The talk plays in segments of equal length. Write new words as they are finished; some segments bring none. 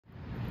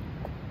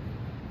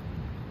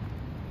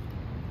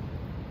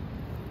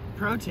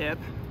pro tip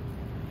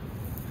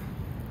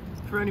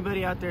for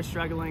anybody out there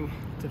struggling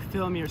to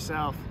film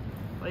yourself.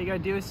 All you gotta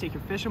do is take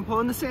your fishing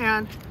pole in the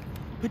sand,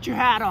 put your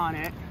hat on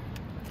it,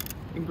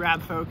 and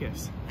grab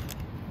focus.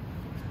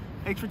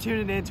 Thanks for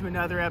tuning in to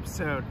another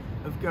episode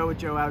of Go with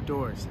Joe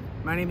Outdoors.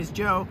 My name is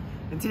Joe,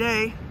 and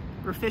today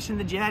we're fishing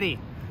the jetty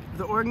of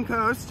the Oregon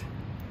coast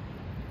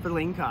for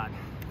lingcod.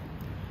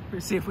 We're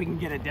gonna see if we can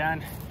get it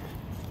done.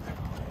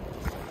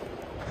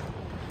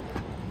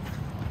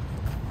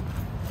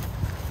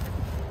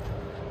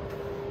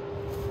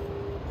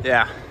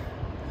 Yeah,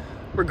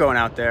 we're going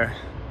out there.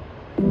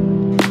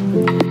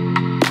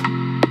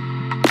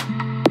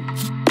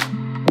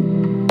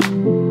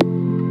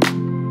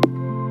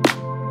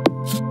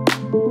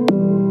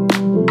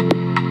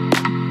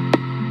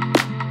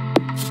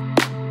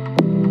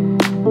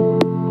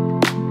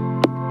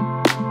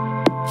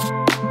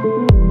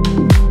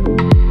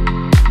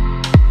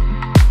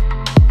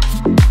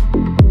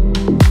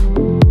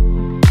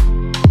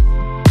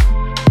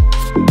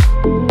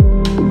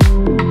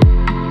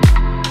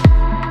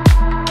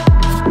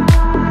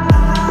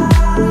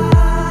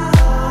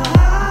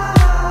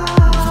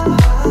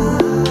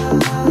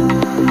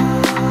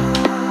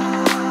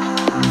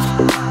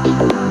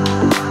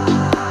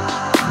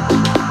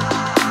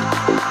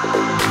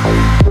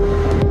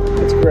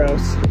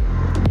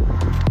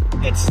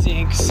 It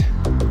stinks.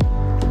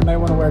 You might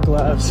want to wear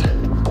gloves.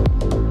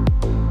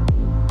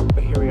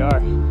 But here we are.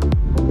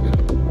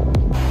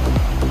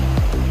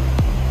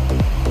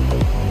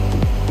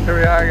 Here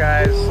we are,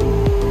 guys.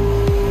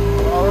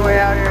 All the way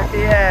out here at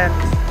the end.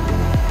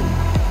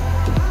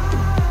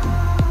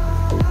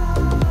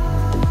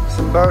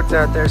 Some boats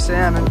out there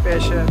salmon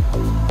fishing.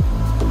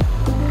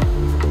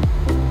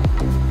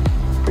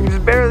 You can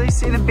just barely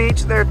see the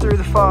beach there through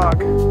the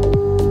fog.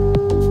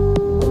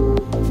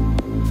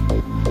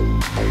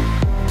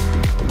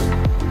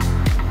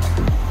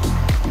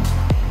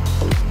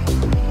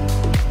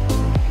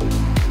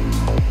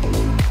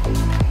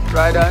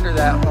 Right under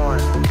that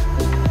horn.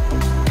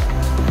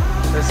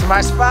 This is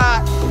my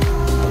spot.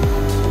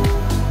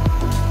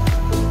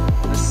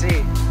 Let's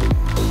see.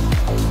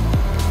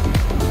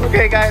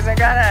 Okay guys, I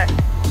got a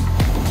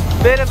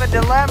bit of a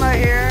dilemma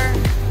here.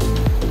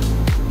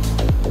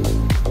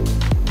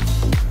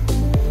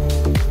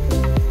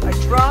 I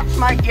dropped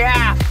my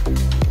gaff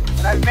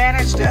and I've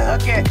managed to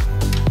hook it,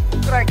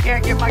 but I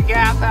can't get my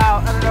gaff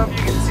out. I don't know if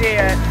you can see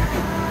it.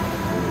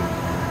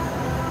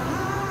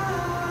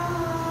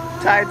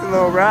 Tide's a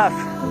little rough,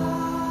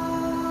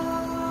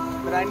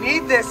 but I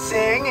need this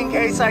thing in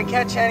case I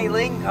catch any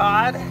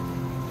lingcod.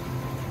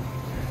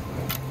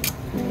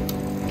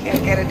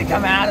 Can't get it to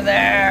come out of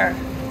there.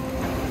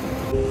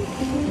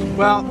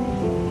 Well,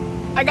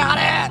 I got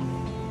it.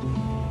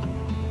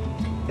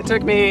 It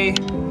took me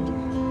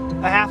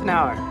a half an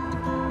hour.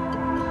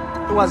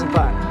 It wasn't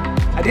fun.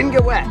 I didn't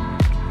get wet,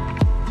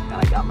 and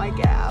I got my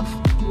gaff.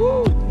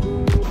 Woo!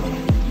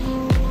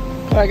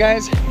 All right,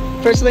 guys,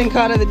 first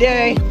lingcod of the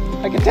day.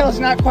 I can tell it's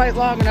not quite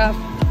long enough,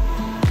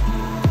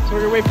 so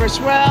we're gonna wait for a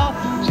swell.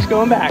 She's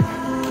going back.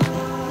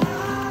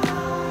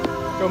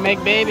 Go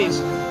make babies.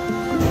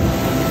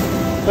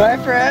 Bye,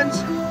 friends.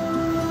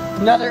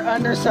 Another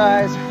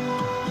undersized,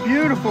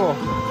 beautiful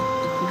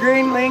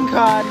green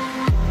lingcod.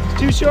 It's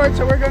too short,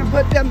 so we're gonna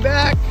put them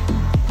back.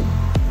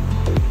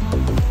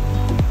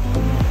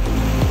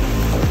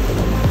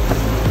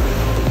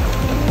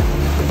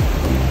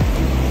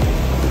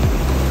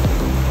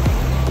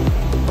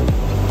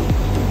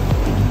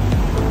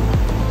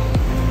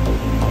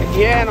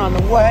 Again on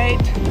the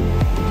white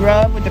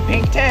grub with the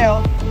pink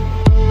tail.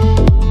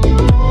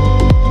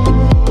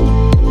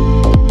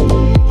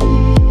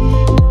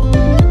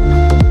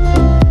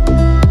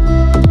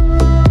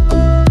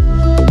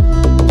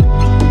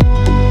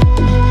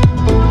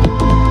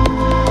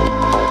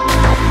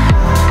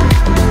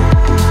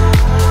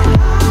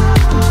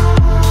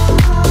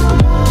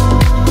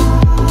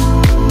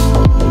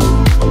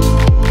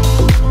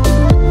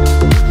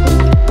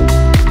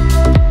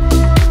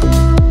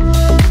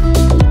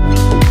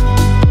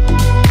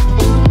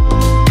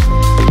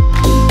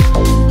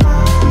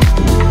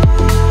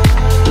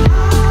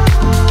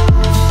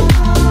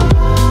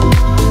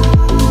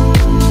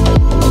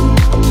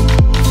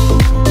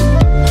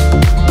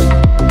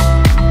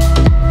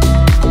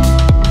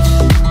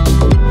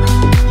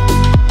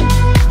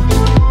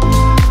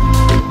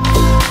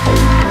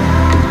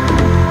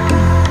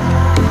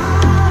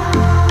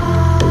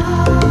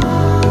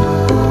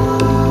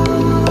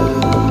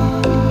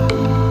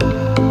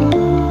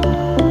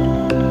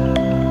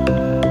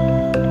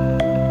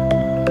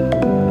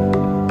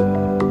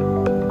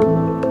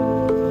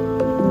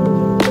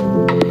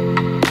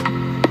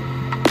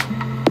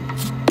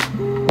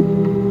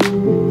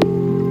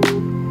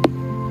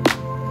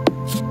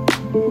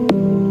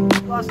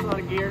 Lost a lot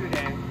of gear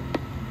today.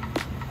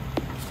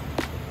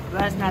 But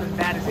that's not as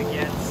bad as it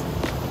gets.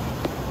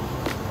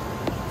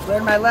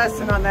 Learned my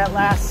lesson on that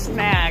last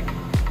snag.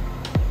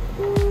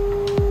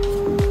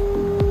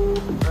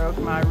 Broke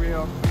my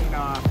reel clean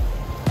off.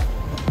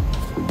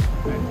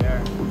 Right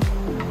there.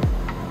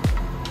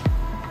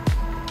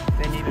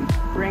 Didn't even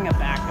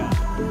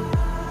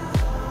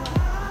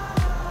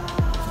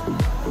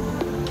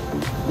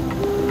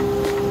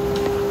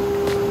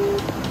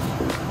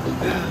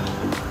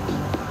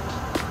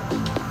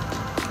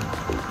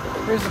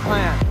here's the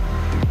plan.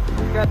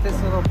 We've got this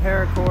little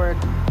paracord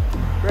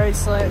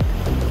bracelet.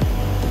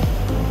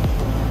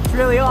 It's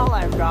really all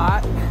I've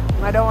got.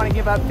 I don't want to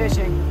give up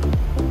fishing.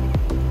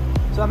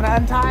 So I'm gonna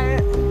untie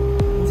it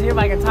and see if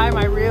I can tie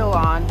my reel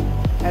on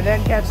and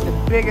then catch the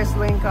biggest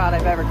lingcod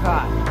I've ever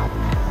caught.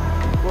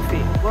 We'll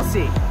see. We'll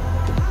see.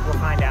 We'll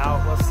find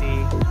out. We'll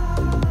see.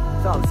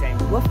 It's all the same.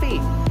 We'll see.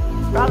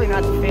 Probably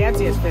not the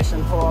fanciest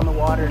fishing pole on the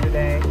water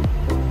today,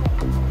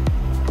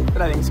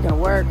 but I think it's gonna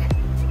work.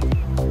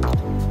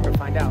 We'll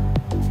find out.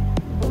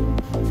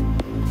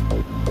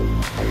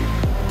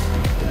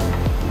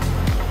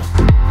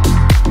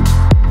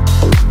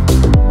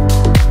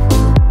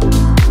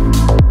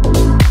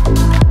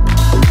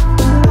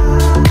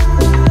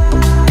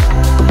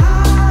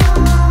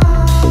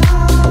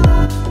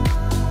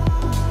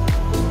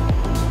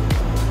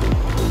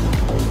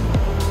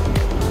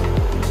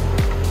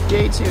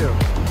 Day 2,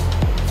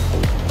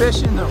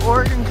 fishing the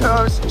Oregon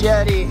Coast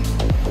jetty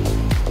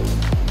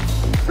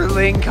for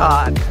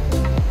lingcod.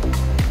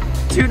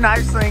 2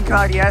 nice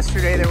lingcod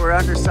yesterday that were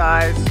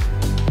undersized.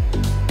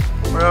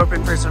 We're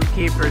hoping for some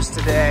keepers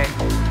today.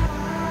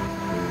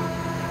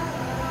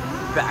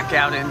 Back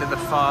out into the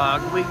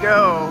fog we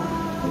go.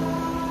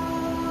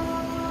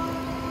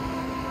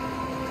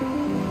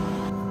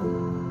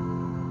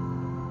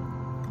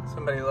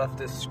 Somebody left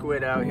this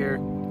squid out here.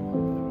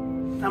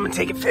 I'm gonna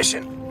take it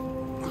fishing.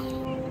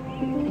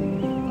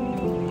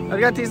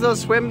 I've got these little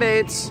swim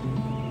baits.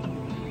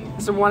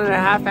 It's a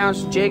 1.5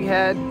 ounce jig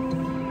head.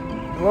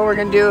 And what we're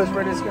gonna do is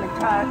we're just gonna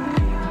cut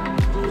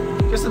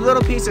just a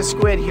little piece of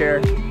squid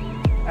here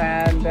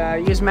and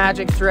use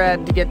magic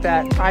thread to get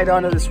that tied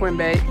onto the swim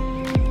bait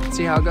and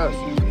see how it goes.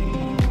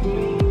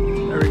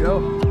 There we go.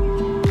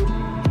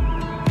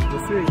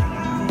 We'll see.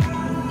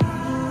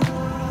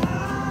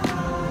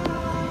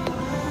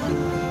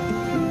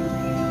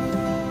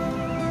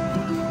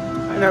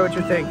 I know what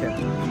you're thinking.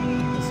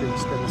 Let's see,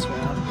 spin this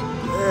around.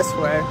 This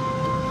way.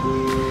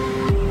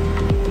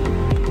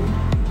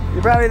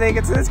 You're probably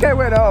thinking, so this guy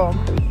went home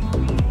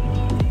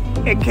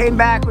and came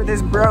back with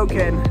this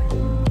broken,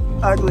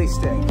 ugly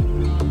stick.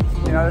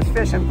 You know, this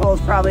fishing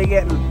pole's probably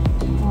getting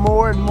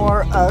more and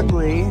more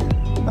ugly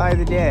by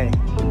the day.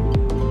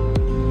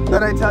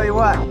 But I tell you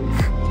what,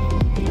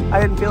 I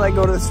didn't feel like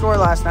going to the store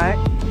last night,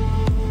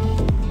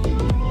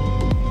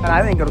 and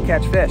I think it'll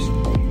catch fish.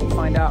 We'll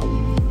find out.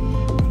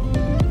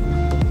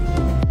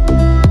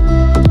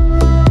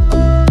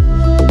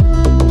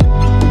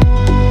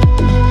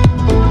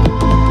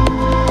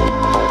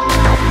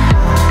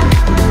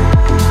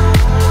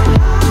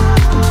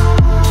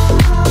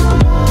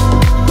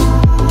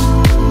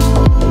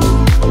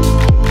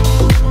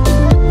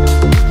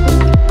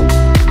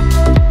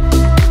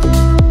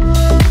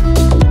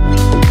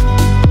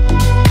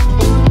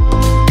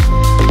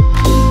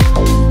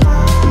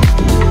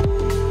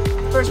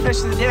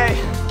 Fish of the day.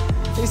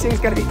 These things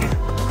gotta be,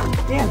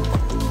 damn.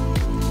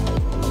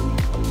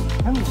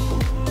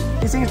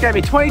 These things gotta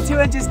be 22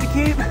 inches to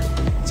keep.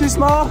 Too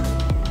small.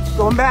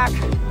 Going back.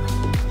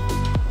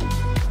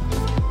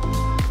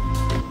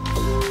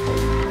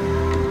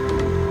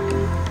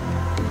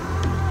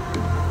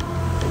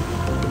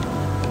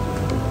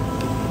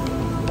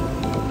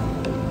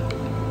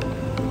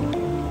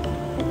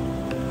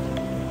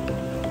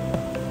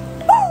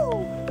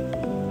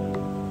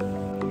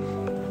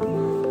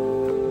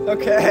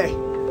 Okay,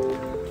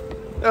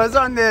 I was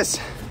on this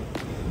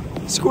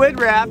squid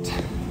wrapped,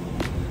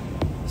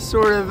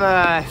 sort of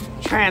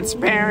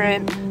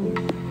transparent,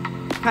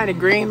 kind of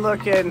green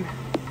looking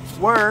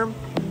worm,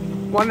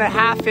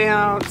 1.5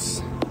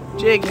 ounce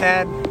jig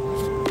head.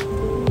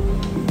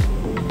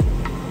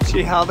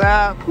 She held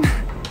up.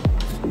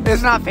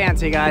 It's not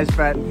fancy, guys,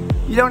 but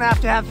you don't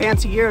have to have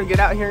fancy gear to get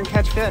out here and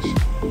catch fish.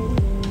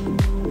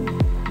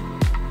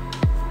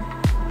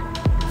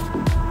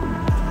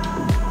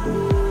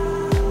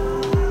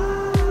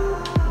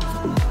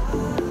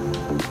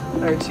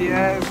 There she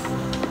is.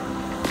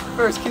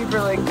 First keeper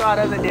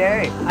lingcod of the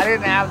day. I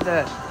didn't have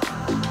the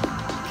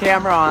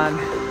camera on.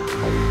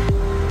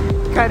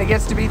 It kind of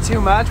gets to be too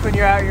much when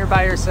you're out here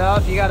by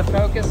yourself. You got to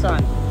focus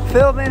on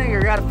filming, or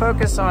you got to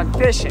focus on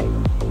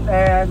fishing.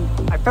 And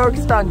I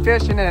focused on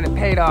fishing and it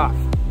paid off.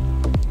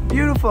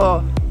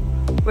 Beautiful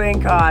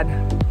lingcod.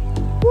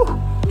 Woo,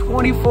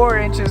 24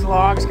 inches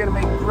long. It's gonna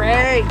make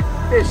great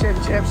fish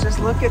and chips. Just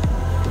look at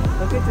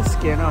the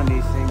skin on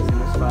these things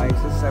and the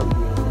spikes. It's so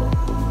beautiful.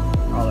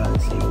 All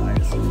that sea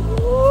lice.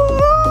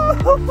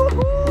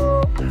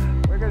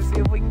 We're gonna see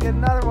if we can get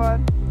another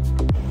one.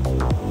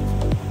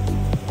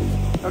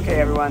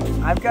 Okay, everyone,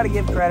 I've got to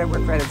give credit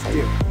where credit's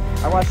due.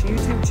 I watched a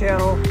YouTube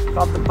channel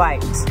called The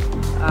Bite.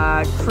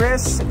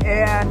 Chris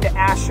and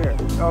Asher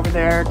over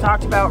there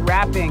talked about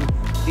wrapping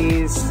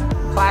these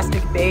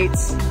plastic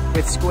baits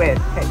with squid.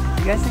 Hey,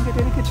 you guys think I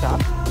did a good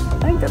job?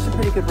 I think that's a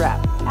pretty good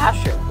wrap.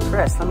 Asher,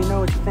 Chris, let me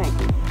know what you think.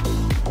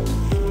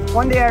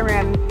 One day I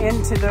ran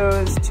into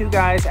those 2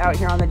 guys out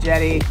here on the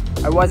jetty.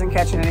 I wasn't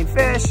catching any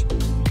fish.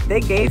 They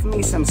gave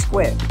me some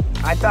squid.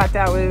 I thought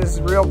that was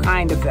real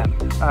kind of them.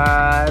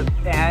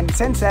 And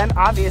since then,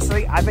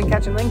 obviously, I've been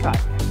catching lingcod.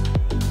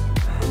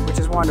 which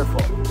is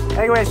wonderful.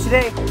 Anyways,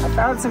 today I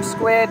found some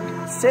squid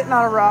sitting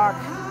on a rock.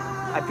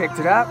 I picked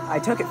it up, I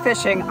took it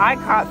fishing, I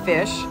caught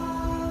fish,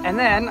 and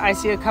then I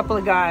see a couple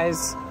of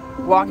guys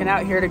walking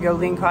out here to go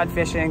lingcod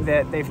fishing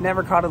that they've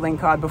never caught a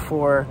lingcod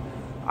before.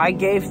 I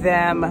gave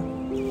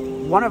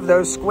them one of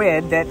those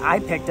squid that I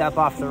picked up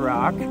off the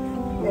rock.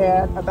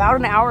 And about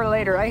an hour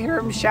later, I hear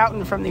them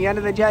shouting from the end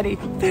of the jetty,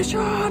 "Fish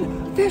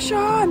on, fish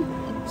on."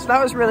 So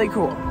that was really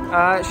cool.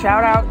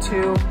 Shout out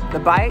to The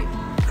Bite,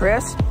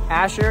 Chris,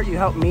 Asher. You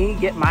helped me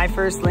get my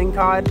first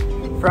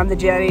lingcod from the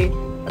jetty.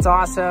 That's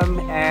awesome.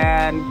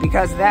 And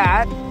because of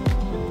that,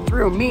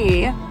 through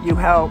me, you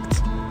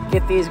helped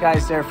get these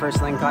guys their first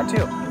lingcod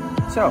too.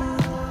 So,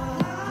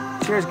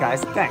 cheers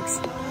guys, thanks.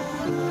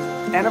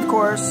 And of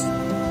course,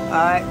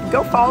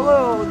 go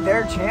follow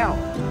their channel.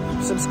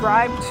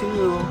 Subscribe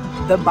to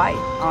The Bite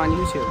on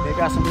YouTube. They've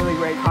got some really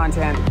great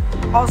content.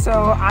 Also,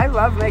 I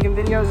love making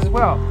videos as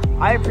well.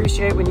 I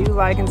appreciate when you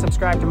like and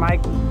subscribe to my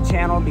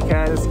channel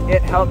because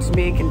it helps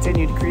me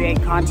continue to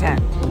create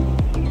content.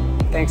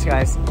 Thanks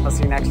guys, I'll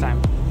see you next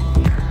time.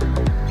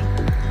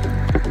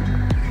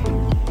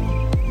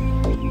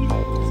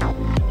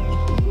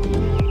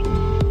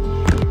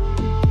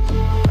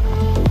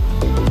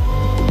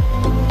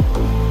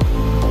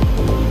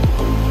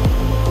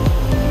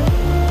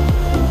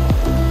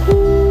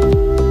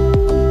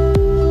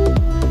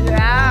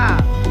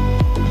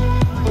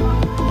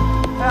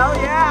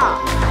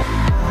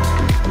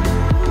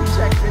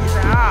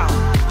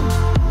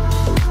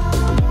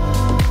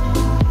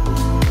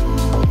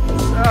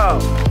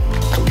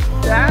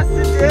 That's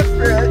the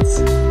difference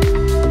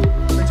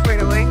between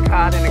a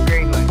lingcod and a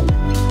greenling.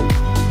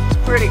 It's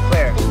pretty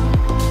clear.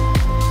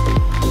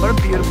 What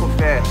a beautiful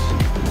fish.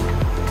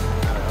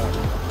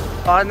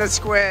 On the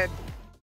squid.